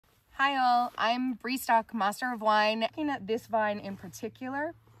Hi all, I'm Bree Stock, Master of Wine. Looking at this vine in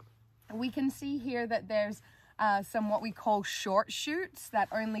particular, we can see here that there's some what we call short shoots that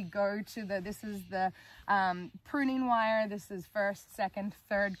only go to this is the pruning wire, this is first, second,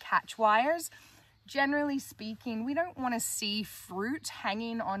 third catch wires. Generally speaking, we don't want to see fruit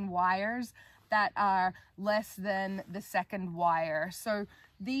hanging on wires that are less than the second wire. So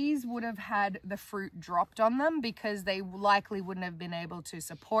these would have had the fruit dropped on them because they likely wouldn't have been able to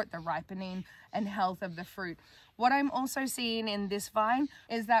support the ripening and health of the fruit. What I'm also seeing in this vine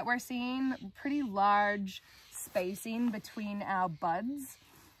is that we're seeing pretty large spacing between our buds.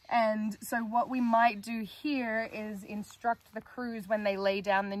 And so what we might do here is instruct the crews when they lay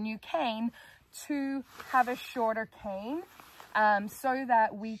down the new cane to have a shorter cane so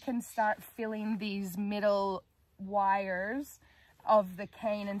that we can start filling these middle wires of the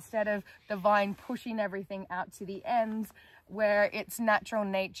cane instead of the vine pushing everything out to the ends, where its natural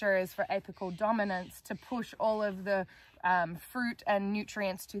nature is for apical dominance to push all of the fruit and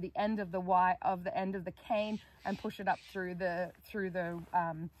nutrients to the end of the end of the cane and push it up through the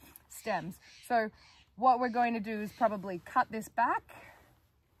stems. So what we're going to do is probably cut this back.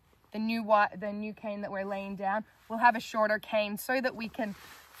 The new cane that we're laying down, we'll have a shorter cane so that we can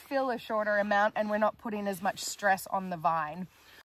fill a shorter amount and we're not putting as much stress on the vine.